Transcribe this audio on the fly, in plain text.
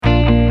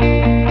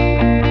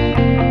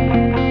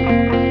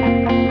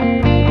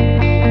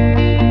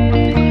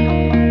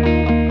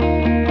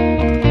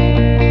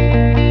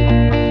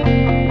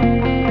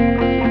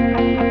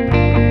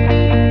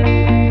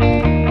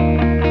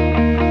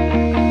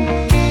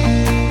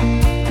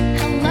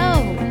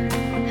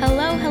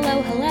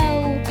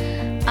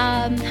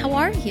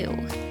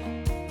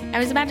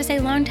was about to say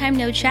long time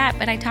no chat,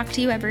 but I talk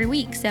to you every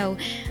week, so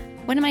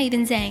what am I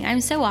even saying? I'm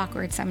so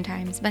awkward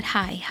sometimes, but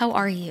hi, how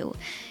are you?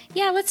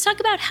 Yeah, let's talk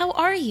about how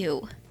are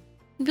you?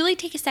 Really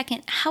take a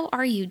second. How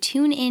are you?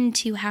 Tune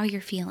into how you're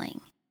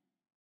feeling.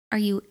 Are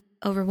you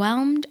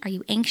overwhelmed? Are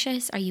you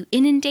anxious? Are you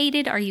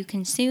inundated? Are you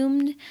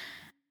consumed?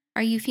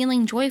 Are you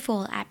feeling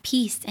joyful, at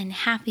peace, and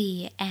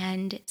happy,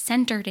 and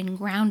centered and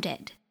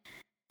grounded?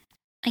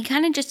 I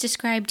kind of just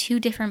described two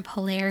different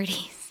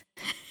polarities,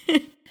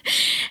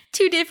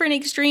 two different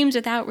extremes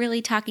without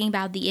really talking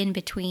about the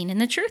in-between. And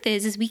the truth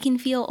is we can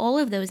feel all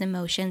of those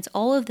emotions,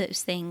 all of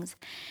those things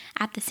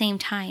at the same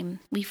time.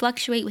 We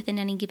fluctuate within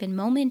any given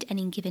moment,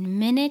 any given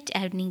minute,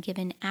 any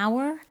given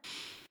hour.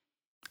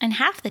 And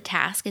half the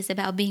task is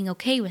about being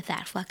okay with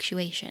that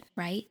fluctuation,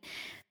 right?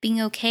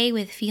 Being okay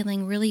with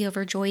feeling really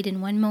overjoyed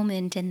in one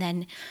moment and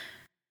then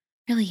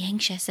really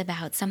anxious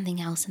about something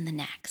else in the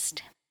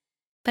next.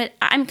 But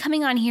I'm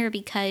coming on here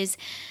because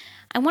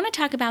I want to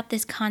talk about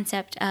this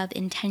concept of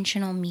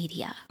intentional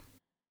media,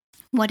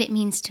 what it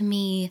means to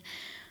me,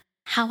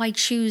 how I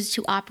choose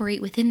to operate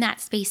within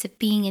that space of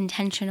being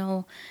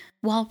intentional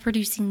while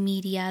producing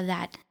media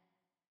that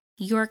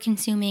you're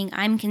consuming,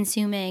 I'm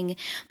consuming,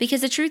 because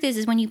the truth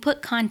is when you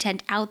put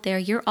content out there,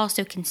 you're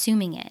also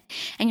consuming it,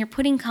 and you're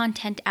putting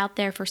content out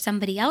there for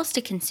somebody else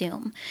to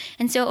consume.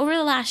 And so over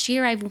the last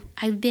year, I've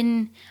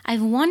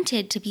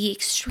wanted to be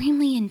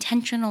extremely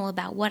intentional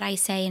about what I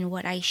say and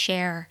what I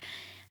share,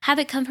 have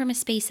it come from a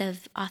space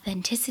of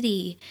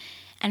authenticity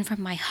and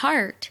from my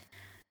heart,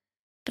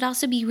 but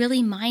also be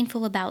really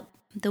mindful about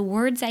the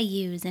words I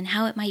use and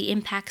how it might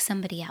impact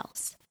somebody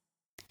else.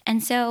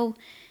 And so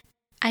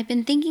I've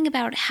been thinking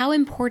about how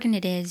important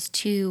it is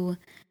to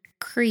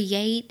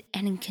create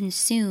and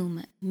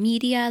consume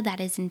media that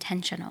is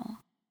intentional,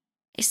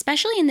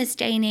 especially in this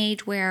day and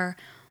age where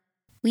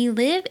we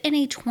live in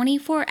a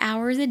 24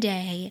 hours a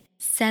day,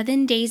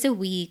 7 days a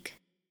week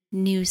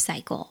news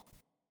cycle.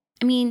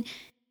 I mean,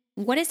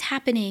 what is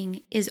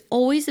happening is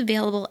always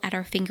available at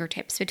our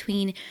fingertips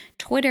between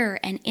Twitter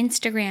and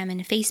Instagram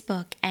and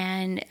Facebook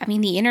and,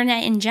 the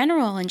internet in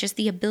general, and just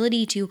the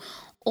ability to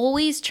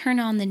always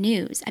turn on the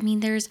news.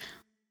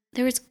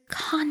 There is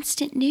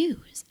constant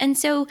news. And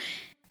so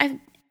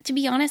to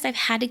be honest, I've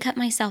had to cut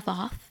myself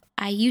off.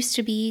 I used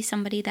to be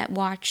somebody that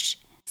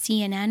watched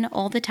CNN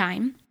all the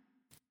time,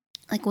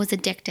 was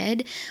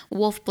addicted.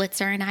 Wolf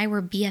Blitzer and I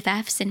were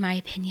BFFs in my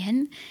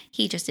opinion.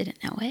 He just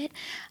didn't know it.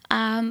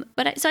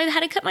 So I've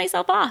had to cut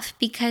myself off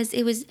because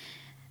it was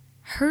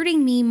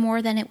hurting me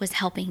more than it was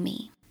helping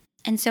me.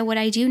 And so what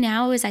I do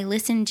now is I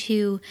listen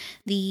to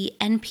the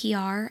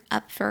NPR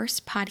Up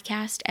First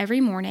podcast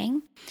every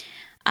morning.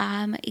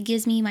 It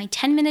gives me my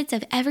 10 minutes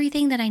of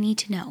everything that I need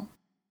to know.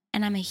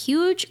 And I'm a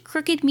huge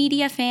Crooked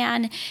Media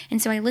fan,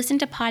 and so I listen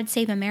to Pod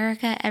Save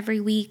America every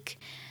week.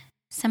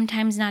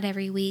 Sometimes not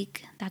every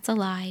week. That's a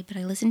lie, but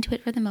I listen to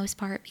it for the most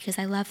part because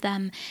I love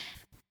them.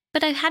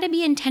 But I've had to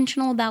be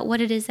intentional about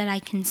what it is that I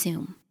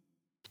consume.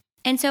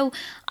 And so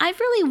I've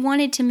really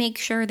wanted to make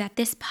sure that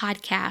this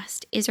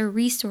podcast is a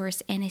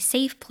resource and a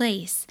safe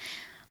place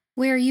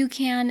where you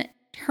can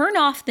turn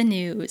off the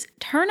news,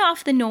 turn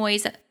off the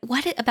noise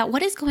about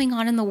what is going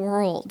on in the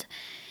world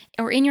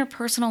or in your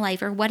personal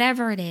life or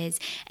whatever it is,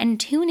 and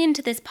tune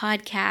into this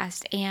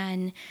podcast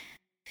and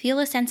feel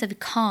a sense of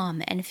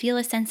calm and feel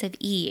a sense of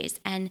ease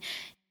and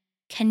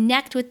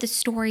connect with the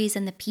stories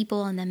and the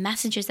people and the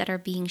messages that are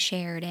being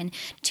shared, and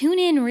tune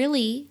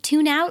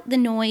out the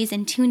noise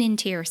and tune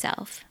into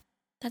yourself.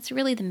 That's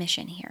really the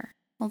mission here.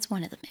 Well, it's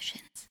one of the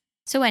missions.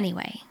 So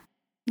anyway,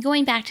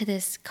 going back to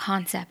this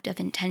concept of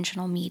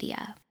intentional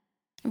media,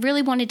 I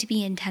really wanted to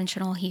be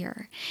intentional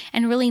here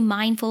and really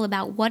mindful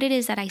about what it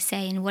is that I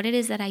say and what it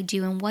is that I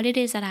do and what it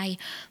is that I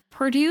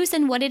produce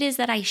and what it is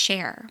that I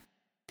share.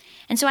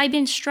 And so I've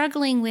been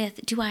struggling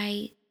with, do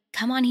I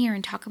come on here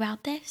and talk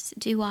about this?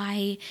 Do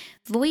I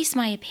voice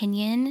my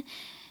opinion?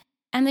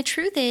 And the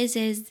truth is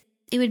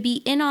it would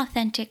be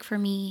inauthentic for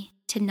me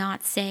to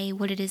not say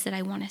what it is that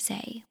I want to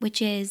say,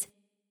 which is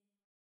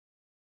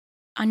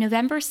on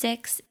November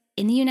 6th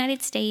in the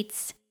United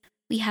States,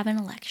 we have an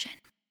election.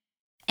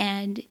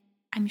 And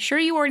I'm sure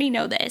you already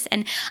know this,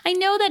 and I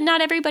know that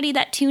not everybody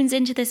that tunes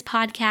into this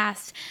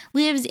podcast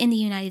lives in the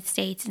United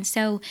States, and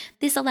so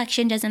this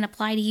election doesn't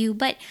apply to you,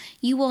 but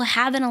you will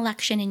have an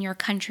election in your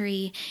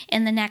country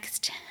in the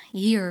next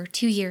year,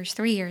 2 years,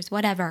 3 years,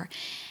 whatever.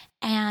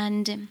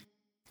 And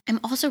I'm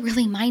also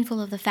really mindful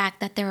of the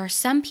fact that there are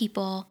some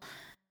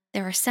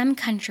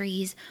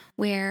countries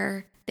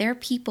where their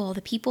people,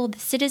 the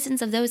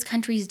citizens of those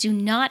countries do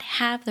not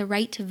have the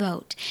right to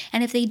vote.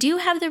 And if they do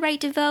have the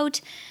right to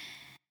vote,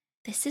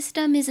 the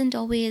system isn't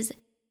always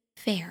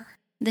fair.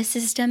 The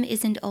system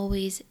isn't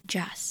always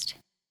just.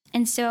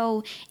 And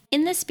so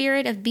in the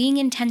spirit of being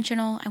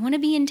intentional, I want to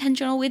be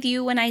intentional with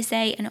you when I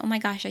say, and oh my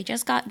gosh, I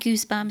just got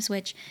goosebumps,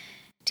 which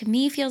to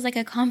me feels like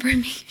a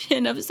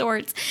confirmation of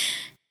sorts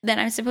that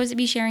I'm supposed to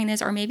be sharing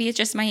this, or maybe it's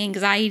just my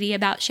anxiety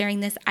about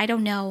sharing this. I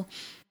don't know.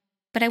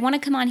 But I want to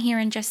come on here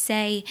and just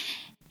say,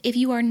 if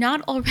you are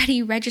not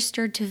already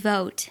registered to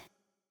vote,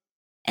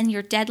 and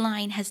your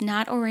deadline has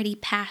not already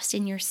passed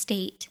in your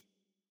state,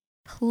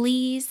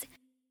 please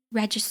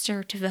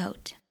register to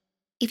vote.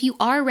 If you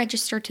are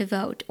registered to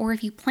vote, or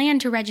if you plan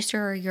to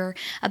register, or you're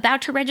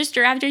about to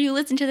register after you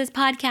listen to this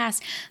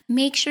podcast,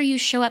 make sure you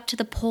show up to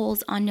the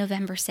polls on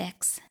November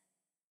 6th.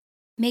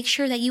 Make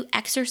sure that you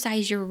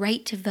exercise your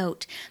right to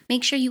vote.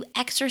 Make sure you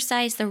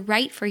exercise the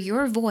right for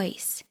your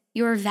voice,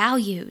 your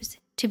values,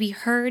 to be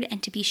heard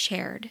and to be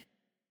shared.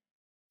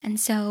 And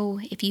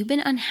so if you've been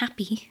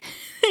unhappy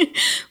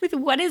with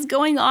what is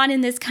going on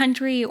in this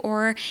country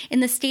or in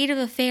the state of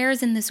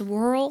affairs in this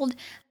world,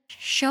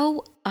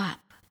 show up.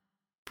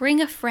 Bring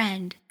a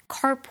friend,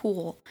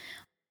 carpool,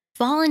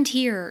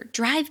 volunteer,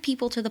 drive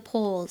people to the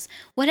polls,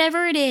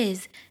 whatever it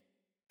is,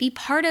 be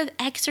part of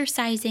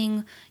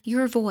exercising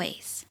your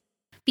voice.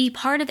 Be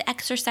part of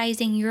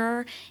exercising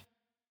your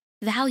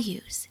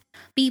values.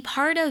 Be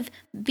part of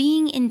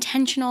being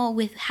intentional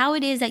with how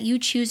it is that you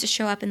choose to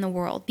show up in the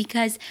world,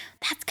 because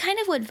that's kind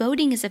of what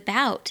voting is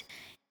about.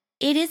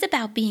 It is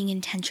about being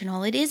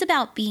intentional. It is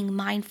about being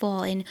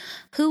mindful in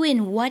who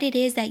and what it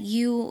is that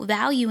you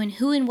value and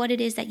who and what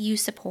it is that you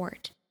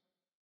support.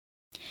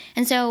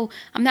 And so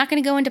I'm not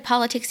going to go into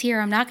politics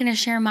here. I'm not going to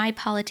share my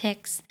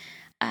politics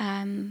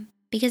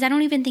because I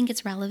don't even think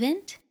it's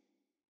relevant.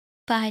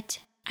 But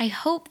I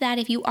hope that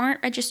if you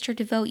aren't registered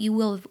to vote, you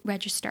will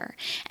register.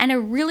 And a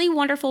really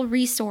wonderful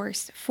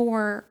resource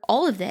for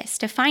all of this,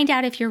 to find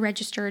out if you're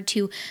registered,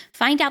 to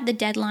find out the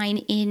deadline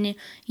in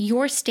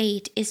your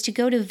state, is to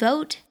go to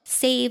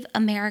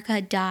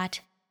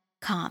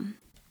votesaveamerica.com.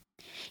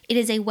 It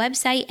is a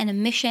website and a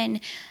mission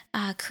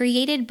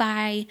created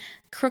by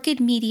Crooked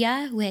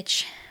Media,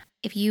 which,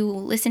 if you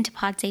listen to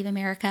Pod Save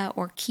America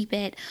or Keep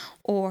It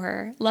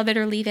or Love It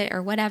or Leave It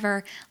or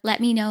whatever,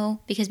 let me know,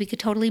 because we could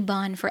totally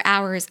bond for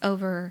hours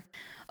over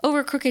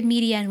Crooked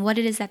Media and what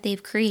it is that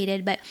they've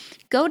created. But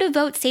go to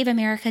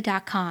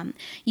votesaveamerica.com.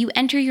 You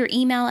enter your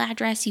email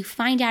address, you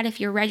find out if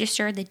you're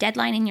registered, the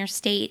deadline in your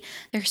state.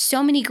 There's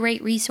so many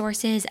great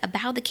resources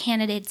about the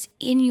candidates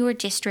in your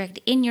district,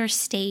 in your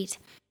state.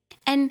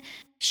 And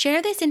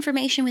share this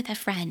information with a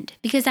friend,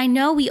 because I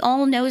know we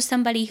all know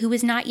somebody who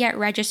is not yet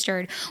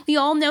registered. We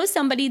all know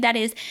somebody that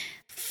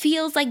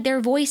feels like their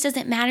voice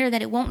doesn't matter,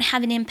 that it won't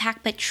have an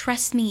impact, but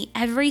trust me,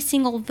 every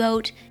single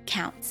vote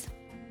counts.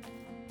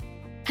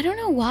 I don't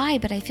know why,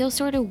 but I feel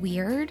sort of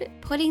weird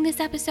putting this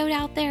episode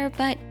out there,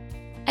 but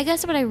I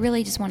guess what I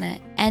really just want to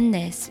end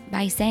this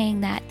by saying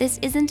that this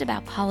isn't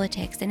about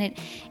politics, and it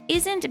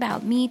isn't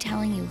about me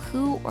telling you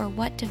who or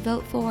what to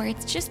vote for.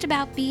 It's just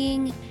about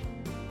being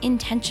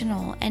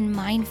intentional and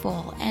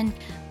mindful and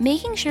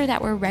making sure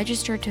that we're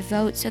registered to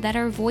vote so that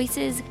our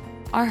voices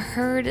are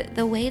heard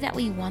the way that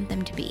we want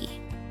them to be.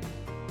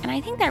 And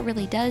I think that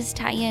really does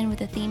tie in with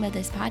the theme of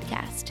this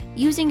podcast,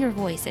 using your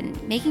voice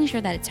and making sure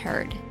that it's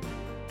heard.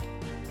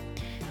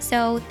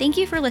 So thank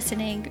you for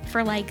listening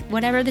for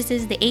whatever this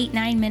is, the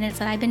 8-9 minutes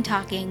that I've been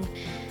talking.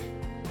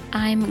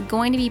 I'm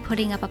going to be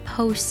putting up a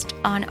post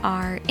on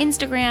our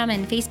Instagram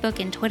and Facebook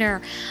and Twitter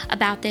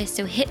about this.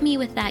 So hit me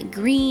with that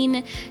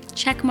green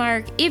check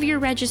mark if you're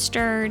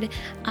registered.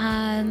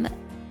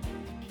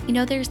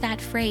 There's that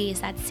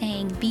phrase, that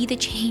saying, be the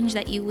change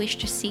that you wish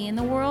to see in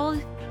the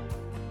world.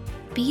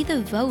 Be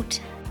the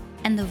vote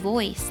and the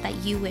voice that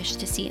you wish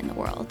to see in the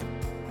world.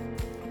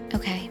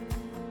 Okay.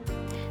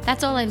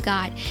 That's all I've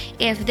got.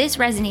 If this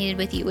resonated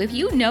with you, if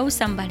you know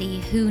somebody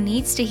who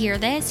needs to hear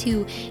this,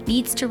 who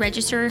needs to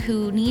register,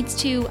 who needs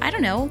to,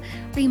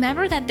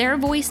 remember that their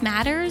voice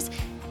matters,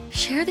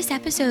 share this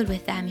episode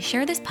with them,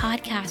 share this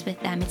podcast with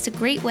them. It's a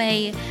great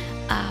way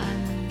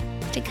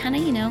to kind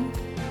of,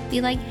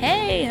 be like,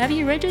 hey, have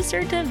you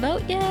registered to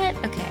vote yet?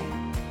 Okay.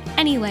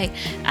 Anyway,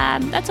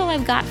 that's all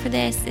I've got for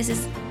this. This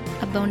is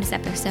a bonus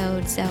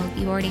episode, so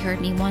you already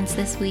heard me once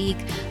this week,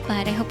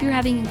 but I hope you're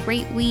having a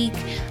great week.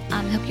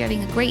 I hope you're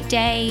having a great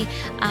day,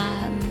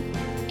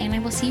 and I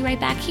will see you right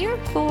back here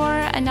for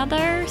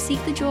another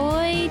Seek the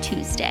Joy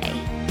Tuesday.